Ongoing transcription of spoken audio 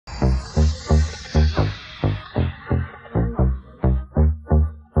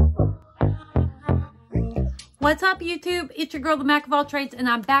What's up, YouTube? It's your girl, the Mac of all trades, and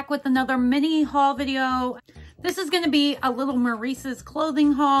I'm back with another mini haul video. This is going to be a little Maurices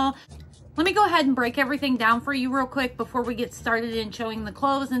clothing haul. Let me go ahead and break everything down for you real quick before we get started in showing the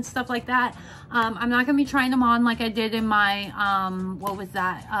clothes and stuff like that. I'm not going to be trying them on like I did in my, what was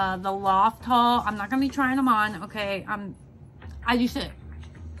that? The loft haul. I'm not going to be trying them on, okay? I just,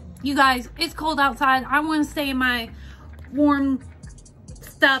 you guys, it's cold outside. I want to stay in my warm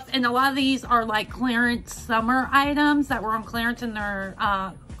stuff, and a lot of these are like clearance summer items that were on clearance in their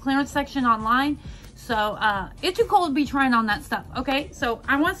clearance section online. So it's too cold to be trying on that stuff. Okay, so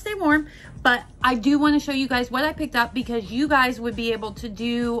I want to stay warm, but I do want to show you guys what I picked up, because you guys would be able to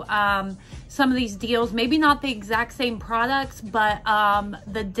do some of these deals, maybe not the exact same products, but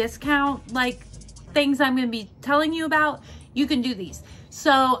the discount like things I'm going to be telling you about, you can do these.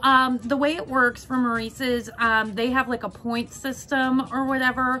 So the way it works for Maurices, they have like a point system or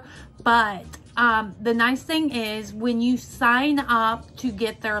whatever, but the nice thing is when you sign up to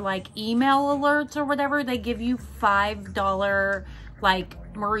get their like email alerts or whatever, they give you $5 like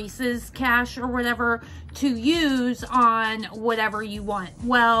Maurices cash or whatever to use on whatever you want.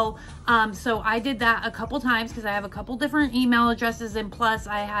 Well, so I did that a couple times because I have a couple different email addresses, and plus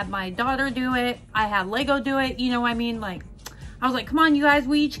I had my daughter do it. I had Lego do it, you know what I mean? Like, I was like, come on, you guys,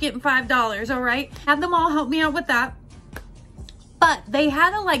 we each getting $5, all right? Had them all help me out with that. But they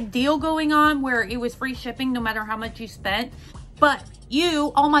had a like deal going on where it was free shipping no matter how much you spent. But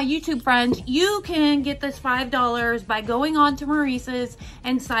you, all my YouTube friends, you can get this $5 by going on to Maurices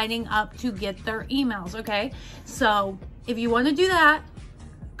and signing up to get their emails, okay? So if you want to do that,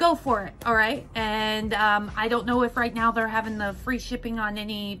 go for it, all right? And I don't know if right now they're having the free shipping on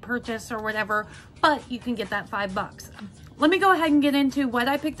any purchase or whatever, but you can get that $5. Let me go ahead and get into what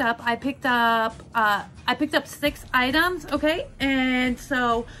I picked up. I picked up 6 items, okay? And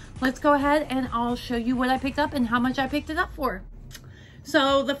so let's go ahead and I'll show you what I picked up and how much I picked it up for.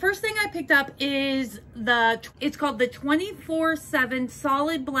 So the first thing I picked up is it's called the 24/7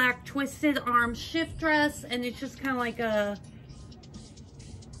 solid black twisted arm shift dress, and it's just kind of like a,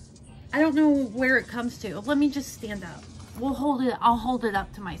 I don't know where it comes to. Let me just stand up. I'll hold it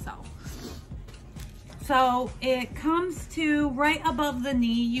up to myself. So it comes to right above the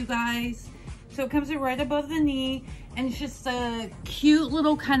knee, you guys. So it comes to right above the knee, and it's just a cute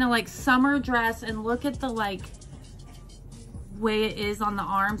little kind of like summer dress. And look at the like way it is on the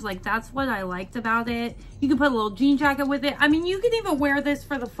arms. Like, that's what I liked about it. You can put a little jean jacket with it. I mean, you can even wear this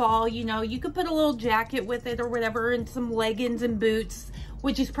for the fall, you know. You could put a little jacket with it or whatever, and some leggings and boots,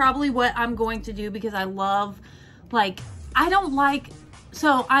 which is probably what I'm going to do, because I love, like,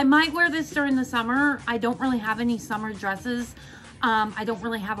 so I might wear this during the summer. I don't really have any summer dresses. I don't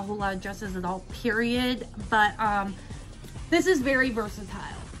really have a whole lot of dresses at all, period. But this is very versatile.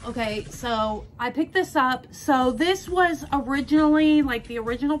 Okay, so I picked this up. So this was originally, like, the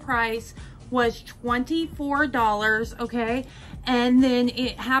original price was $24, okay? And then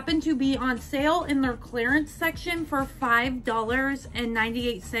it happened to be on sale in their clearance section for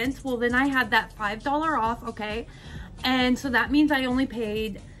 $5.98. Well, then I had that $5 off, okay? And so that means I only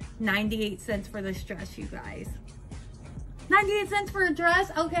paid 98 cents for this dress, you guys. 98 cents for a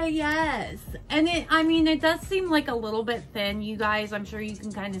dress? Okay, yes. And I mean, it does seem like a little bit thin, you guys. I'm sure you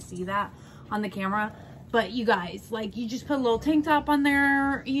can kind of see that on the camera. But you guys, like, you just put a little tank top on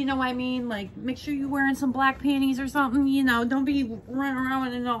there, you know what I mean? Like, make sure you're wearing some black panties or something, you know. Don't be running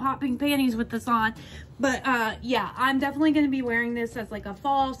around in no hot pink panties with this on. But, yeah, I'm definitely going to be wearing this as, like, a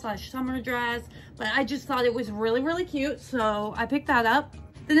fall/summer dress. But I just thought it was really, really cute, so I picked that up.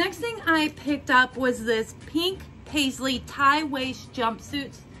 The next thing I picked up was this pink paisley tie waist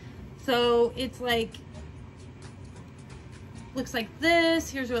jumpsuit. So it's like, looks like this.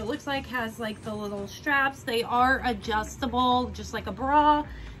 Here's what it looks like. Has like the little straps. They are adjustable, just like a bra.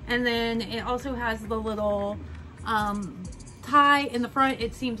 And then it also has the little tie in the front.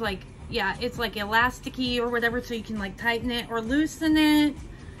 It seems like, yeah, it's like elasticy or whatever, so you can like tighten it or loosen it.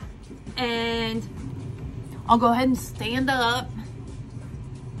 And I'll go ahead and stand up.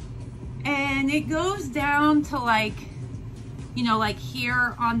 And it goes down to like, you know, like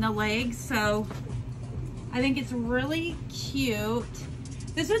here on the legs. So I think it's really cute.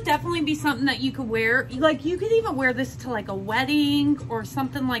 This would definitely be something that you could wear. Like, you could even wear this to like a wedding or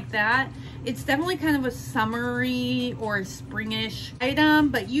something like that. It's definitely kind of a summery or springish item,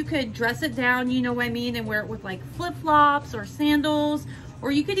 but you could dress it down, you know what I mean, and wear it with like flip-flops or sandals,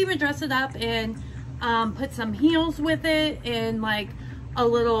 or you could even dress it up and put some heels with it and like a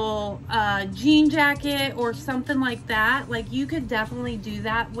little jean jacket or something like that. Like, you could definitely do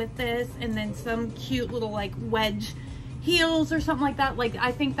that with this, and then some cute little like wedge heels or something like that. Like,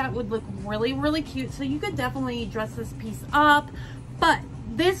 I think that would look really, really cute. So you could definitely dress this piece up. But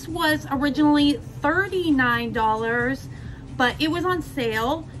this was originally $39, but it was on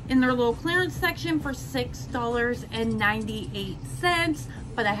sale in their little clearance section for $6.98.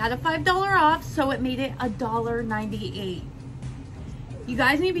 But I had a $5 off, so it made it $1.98. You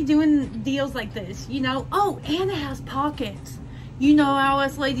guys need to be doing deals like this, you know. Oh, and it has pockets. You know how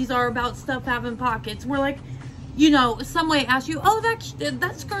us ladies are about stuff having pockets. We're like, you know, some way ask you, oh,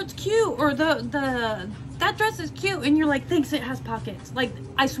 that skirt's cute, or that dress is cute, and you're like, thanks, it has pockets. Like,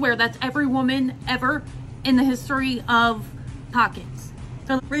 I swear that's every woman ever in the history of pockets.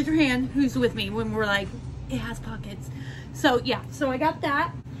 So raise your hand who's with me when we're like, it has pockets. So yeah, so I got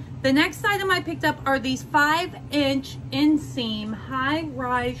that. The next item I picked up are these 5-inch inseam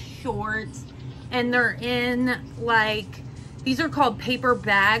high-rise shorts, and they're in like, these are called paper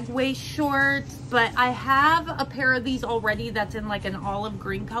bag waist shorts, but I have a pair of these already that's in like an olive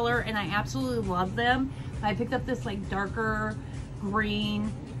green color, and I absolutely love them. I picked up this like darker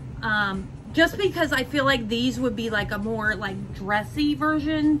green, just because I feel like these would be like a more like dressy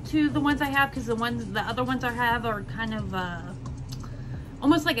version to the ones I have, because the other ones I have are kind of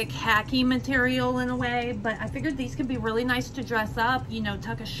almost like a khaki material in a way. But I figured these could be really nice to dress up, you know,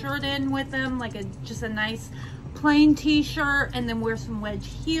 tuck a shirt in with them, like just a nice plain t-shirt, and then wear some wedge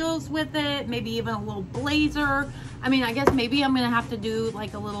heels with it, maybe even a little blazer. I mean, I guess maybe I'm gonna have to do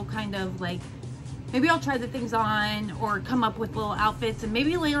like a little kind of like, maybe I'll try the things on or come up with little outfits, and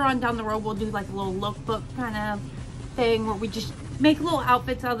maybe later on down the road we'll do like a little lookbook kind of thing where we just make little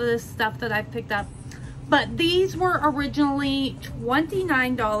outfits out of this stuff that I've picked up. But these were originally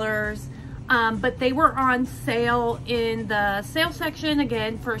 $29, but they were on sale in the sale section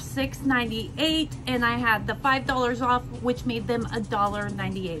again for $6.98, and I had the $5 off, which made them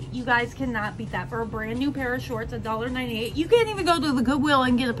 $1.98. You guys cannot beat that for a brand new pair of shorts. $1.98. You can't even go to the Goodwill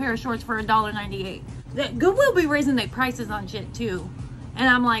and get a pair of shorts for $1.98. The Goodwill be raising their prices on shit too, and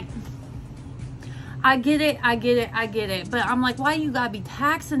I'm like, I get it, but I'm like, why you gotta be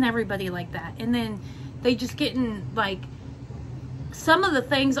taxing everybody like that? And then they just getting like, some of the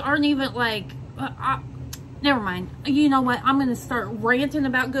things aren't even like, never mind. You know what? I'm going to start ranting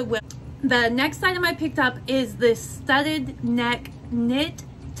about Goodwill. The next item I picked up is this studded neck knit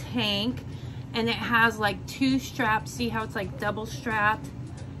tank, and it has like 2 straps. See how it's like double strapped,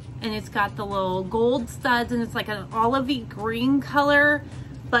 and it's got the little gold studs, and it's like an olivey green color,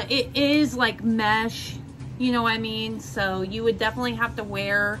 but it is like mesh, you know what I mean? So you would definitely have to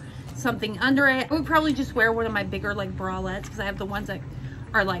wear something under it. I would probably just wear one of my bigger like bralettes, because I have the ones that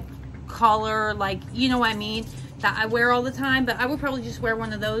are like collar, like, you know what I mean, that I wear all the time. But I would probably just wear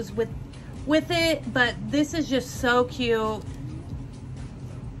one of those with it. But this is just so cute,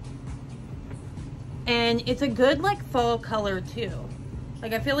 and it's a good like fall color too.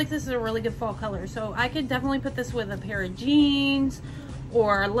 Like, I feel like this is a really good fall color, so I could definitely put this with a pair of jeans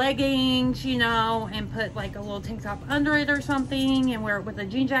or leggings, you know, and put like a little tank top under it or something, and wear it with a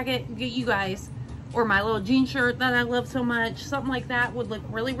jean jacket, you guys, or my little jean shirt that I love so much. Something like that would look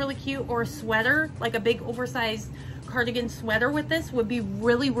really, really cute. Or a sweater, like a big oversized cardigan sweater with this would be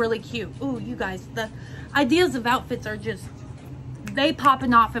really, really cute. Ooh, you guys, the ideas of outfits are just, they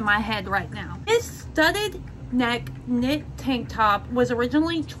popping off in my head right now. This studded neck knit tank top was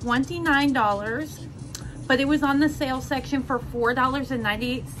originally $29, but it was on the sale section for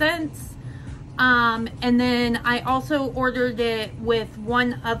 $4.98. And then I also ordered it with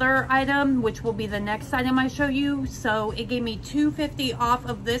one other item, which will be the next item I show you. So it gave me $2.50 off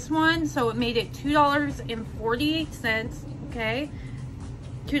of this one, so it made it $2.48. Okay,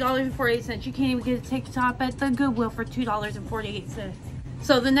 $2.48. You can't even get a tank top at the Goodwill for $2.48.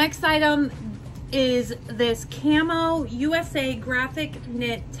 So the next item is this camo USA graphic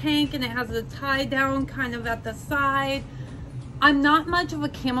knit tank, and it has a tie down kind of at the side. I'm not much of a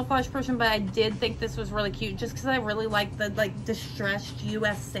camouflage person, but I did think this was really cute just because I really like the like distressed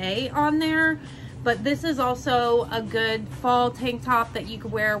USA on there. But this is also a good fall tank top that you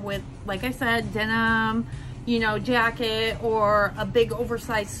could wear with, like I said, denim, you know, jacket, or a big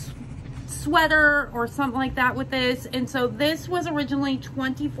oversized sweater or something like that with this. And so this was originally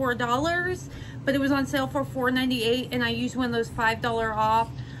 $24, but it was on sale for $4.98, and I used one of those $5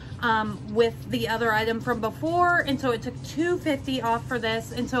 off with the other item from before, and so it took $2.50 off for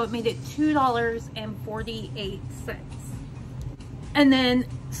this, and so it made it $2.48. And then,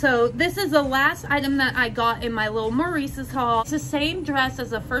 so this is the last item that I got in my little Maurices haul. It's the same dress as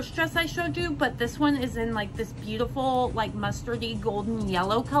the first dress I showed you, but this one is in like this beautiful like mustardy golden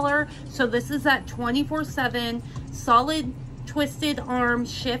yellow color. So this is that 24/7 solid twisted arm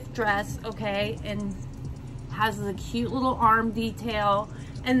shift dress, okay? And has the cute little arm detail.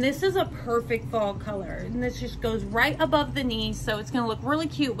 And this is a perfect fall color. And this just goes right above the knees. So it's gonna look really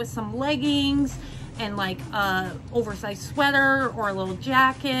cute with some leggings and like a oversized sweater or a little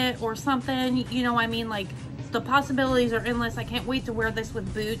jacket or something. You know what I mean? Like, the possibilities are endless. I can't wait to wear this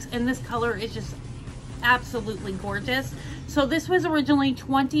with boots. And this color is just absolutely gorgeous. So this was originally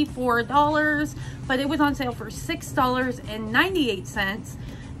 $24, but it was on sale for $6.98.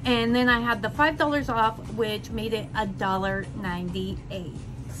 And then I had the $5 off, which made it $1.98.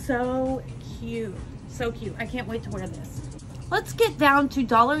 So cute. So cute. I can't wait to wear this. Let's get down to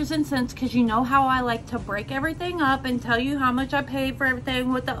dollars and cents, because you know how I like to break everything up and tell you how much I paid for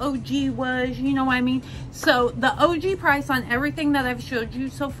everything, what the OG was, you know what I mean? So the OG price on everything that I've showed you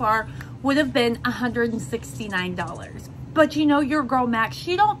so far would have been $169. But you know your girl Max,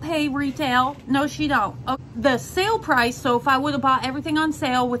 she don't pay retail. No, she don't. The sale price, so if I would have bought everything on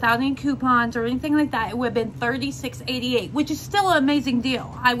sale without any coupons or anything like that, it would have been $36.88, which is still an amazing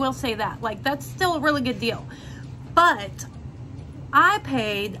deal. I will say that. Like, that's still a really good deal. But I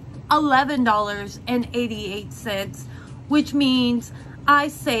paid $11.88, which means I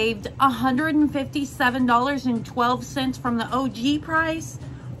saved $157.12 from the OG price,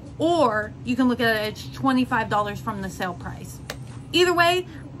 or you can look at it, it's $25 from the sale price. Either way,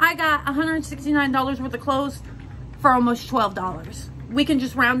 I got $169 worth of clothes for almost $12. We can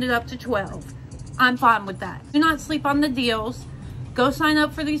just round it up to 12. I'm fine with that. Do not sleep on the deals. Go sign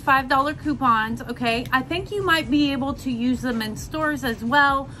up for these $5 coupons, okay? I think you might be able to use them in stores as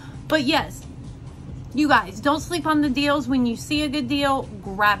well. But yes, you guys, don't sleep on the deals. When you see a good deal,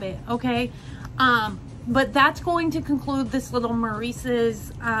 grab it, okay? But that's going to conclude this little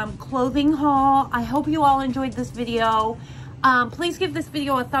Maurices clothing haul. I hope you all enjoyed this video. Please give this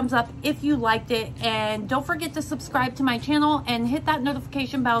video a thumbs up if you liked it, and don't forget to subscribe to my channel and hit that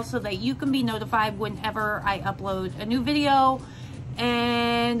notification bell so that you can be notified whenever I upload a new video.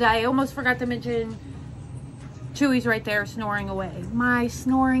 And I almost forgot to mention Chewy's right there snoring away. My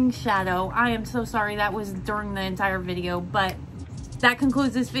snoring shadow. I am so sorry, that was during the entire video, but that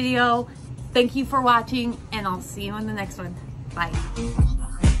concludes this video. Thank you for watching, and I'll see you in the next one. Bye.